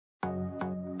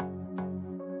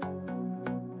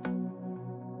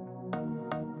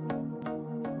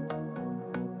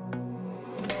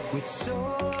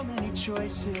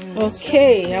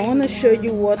Okay, I want to show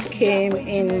you what came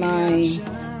in my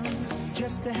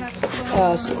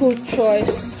school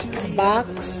choice box.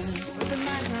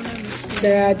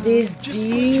 There are these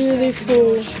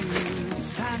beautiful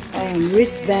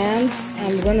wristbands.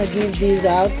 I'm gonna give these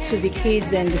out to the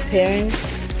kids and the parents.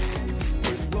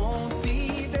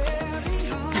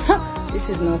 This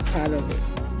is not part of it.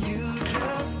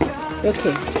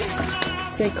 Okay,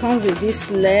 so it comes with this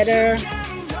letter,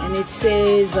 and it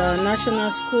says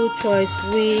National School Choice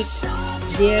Week.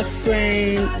 Dear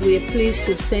friend, we are pleased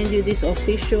to send you this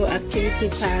official activity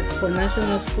pack for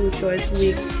National School Choice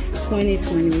Week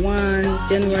 2021,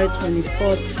 January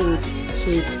 24th to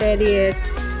 30th,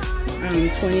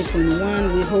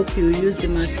 2021. We hope you use the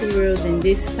materials in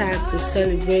this pack to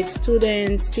celebrate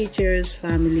students, teachers,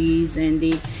 families, and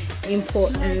the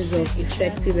importance of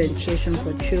effective education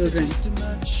for children.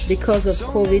 Because of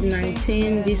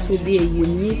COVID-19, this will be a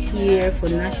unique year for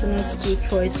National School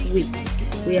Choice Week.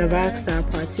 We have asked our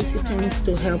participants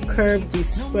to help curb the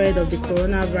spread of the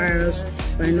coronavirus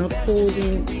by not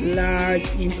holding large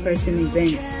in-person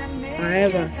events.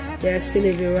 However, there are still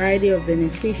a variety of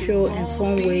beneficial and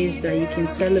fun ways that you can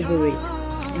celebrate,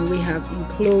 and we have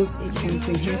enclosed a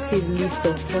comprehensive list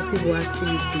of possible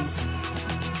activities.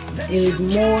 It is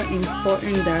more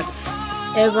important than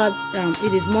ever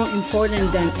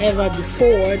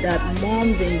before that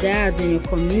moms and dads in your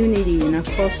community and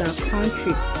across our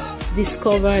country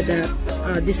discover the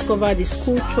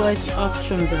school choice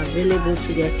options available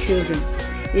to their children.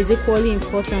 It is equally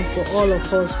important for all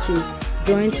of us to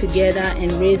join together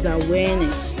and raise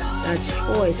awareness that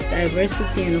choice,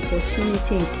 diversity, and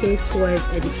opportunity in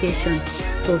K-12 education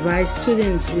provides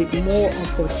students with more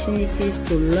opportunities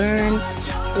to learn,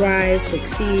 thrive,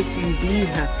 succeed, and be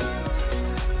happy.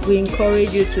 We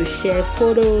encourage you to share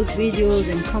photos, videos,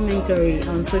 and commentary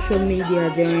on social media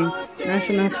during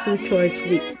National School Choice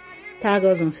Week. Tag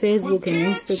us on Facebook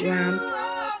and Instagram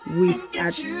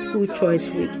at School Choice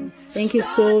Week. Thank you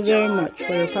so very much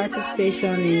for your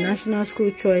participation in National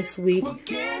School Choice Week.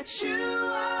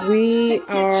 We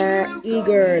are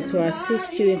eager to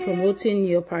assist you in promoting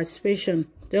your participation.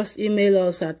 Just email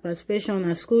us at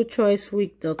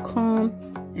participation@schoolchoiceweek.com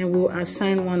and we'll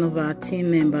assign one of our team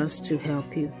members to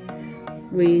help you.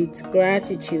 With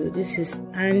gratitude, this is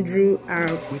Andrew R.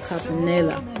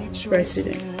 Capanella,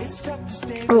 President.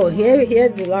 Oh,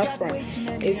 here's the last part.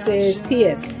 It says,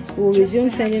 P.S. We'll resume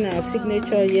sending our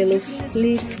signature yellow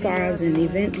fleece scarves and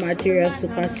event materials to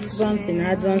participants in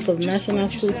advance of National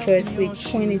School Choice Week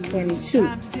 2022,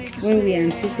 when we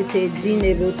anticipate being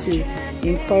able to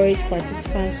encourage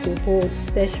participants to hold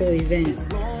special events.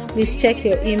 Please check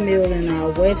your email and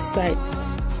our website,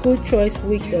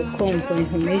 schoolchoiceweek.com, for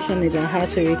information about how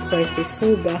to request a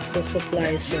full box of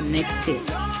supplies for next year.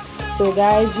 So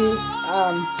guys,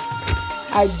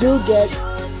 I do get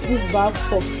this box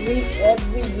for free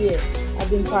every year. I've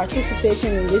been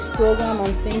participating in this program,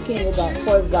 I'm thinking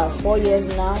for about 4 years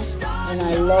now, and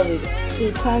I love it. So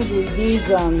it comes with these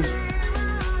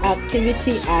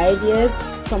activity ideas,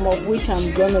 some of which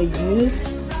I'm gonna use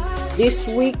this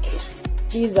week.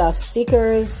 These are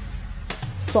stickers,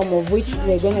 some of which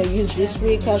we're gonna use this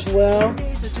week as well.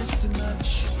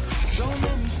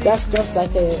 That's just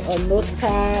like a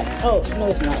notepad. Oh no,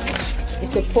 it's not.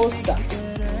 It's a poster,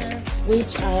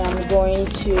 which I am going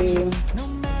to,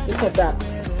 look at that,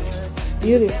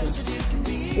 beautiful,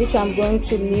 which I'm going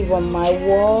to leave on my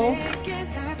wall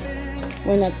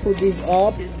when I put this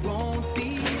up.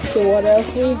 So what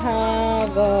else we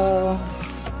have? I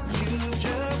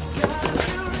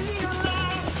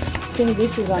think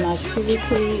this is an activity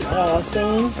thing. If I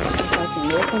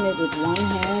can open it with one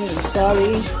hand. I'm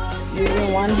sorry,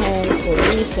 using one hand for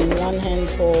this and one hand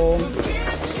for...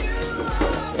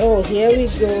 Oh, here we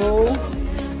go.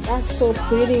 That's so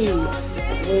pretty.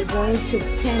 We're going to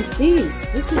paint these.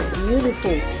 This is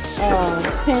beautiful.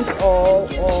 Paint all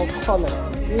or color.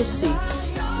 You'll see.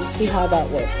 You'll see how that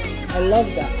works. I love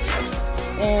that.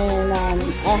 And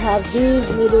I have these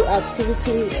little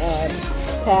activity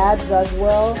pads as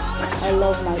well. I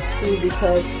love my school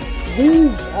because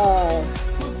these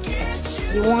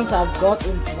the ones I've got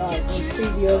in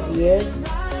previous years.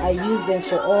 I use them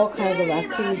for all kinds of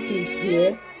activities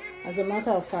here. As a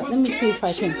matter of fact, let me see if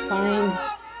I can find,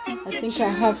 I think I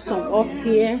have some up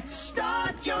here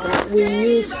that we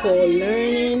use for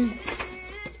learning.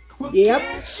 Yep.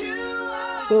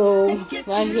 So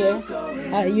right here,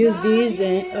 I use these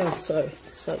and, sorry.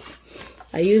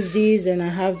 I use these and I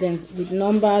have them with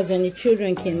numbers and the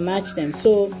children can match them.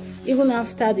 So even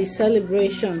after the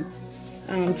celebration,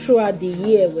 throughout the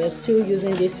year. We're still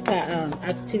using these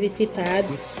activity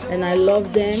pads, and I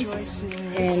love them,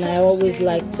 and I always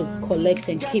like to collect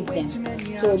and keep them.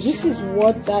 So this is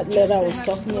what that letter was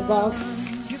talking about.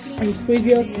 In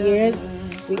previous years,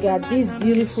 we got these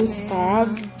beautiful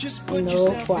scarves, you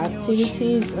know, for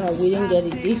activities. We didn't get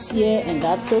it this year, and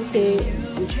that's okay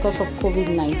because of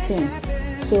COVID-19.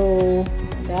 So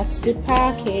that's the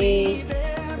package.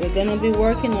 We're gonna be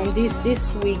working on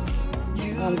this week.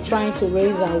 I'm trying to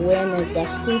raise awareness that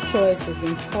school choice is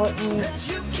important,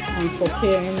 and for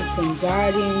parents and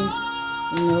guardians,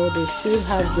 you know, they should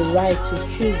have the right to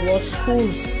choose what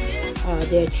schools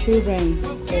their children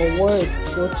or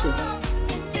wards go to.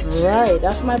 Alright,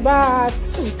 that's my box.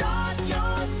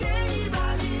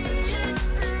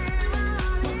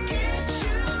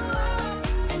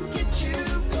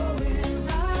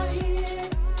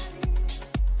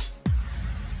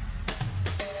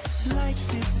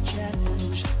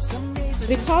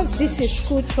 Because this is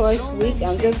school choice week,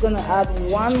 I'm just going to add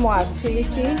one more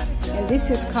activity, and this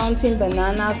is counting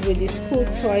bananas with the school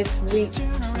choice week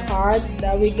cards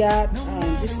that we got.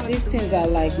 These things are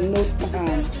like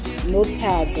notepads or note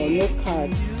cards that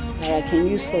I can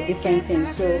use for different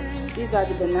things. So these are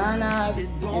the bananas,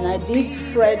 and I did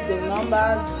spread the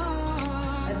numbers.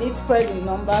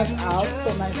 Out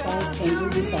so my friends can do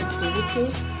this activity.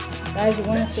 Guys, you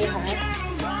want to say hi?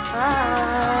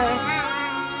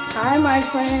 Hi my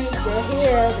friends, they're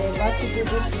here, they're about to do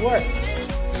this work.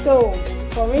 So,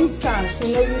 for instance,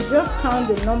 you know, you just count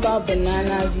the number of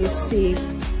bananas you see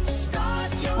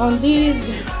on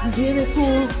these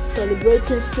beautiful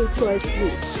celebrating school choice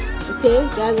week. Okay,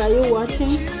 guys, are you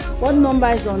watching? What number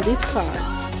is on this card?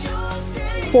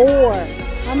 4.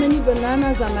 How many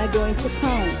bananas am I going to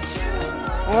count?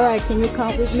 Alright, can you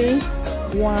count with me?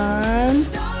 1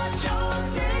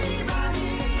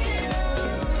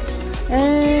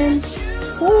 and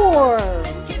 4.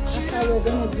 That's how we're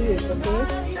gonna do it,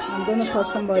 okay? I'm gonna call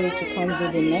somebody to come do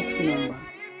the next number.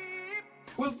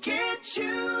 We'll get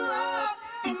you up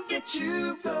and get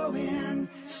you going.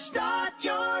 Start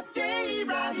your day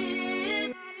right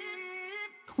here.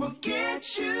 We'll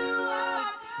get you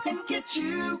up and get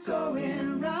you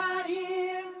going right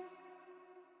here.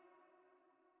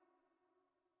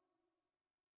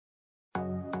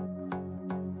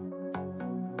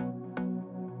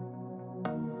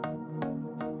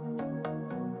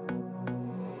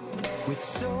 With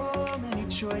so many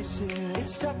choices,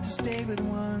 it's tough to stay with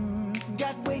one.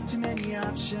 Got way too many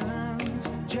options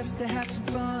just to have some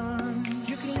fun.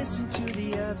 You can listen to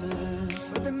the others,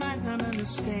 but they might not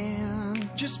understand.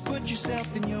 Just put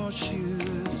yourself in your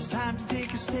shoes. It's time to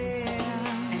take a stand.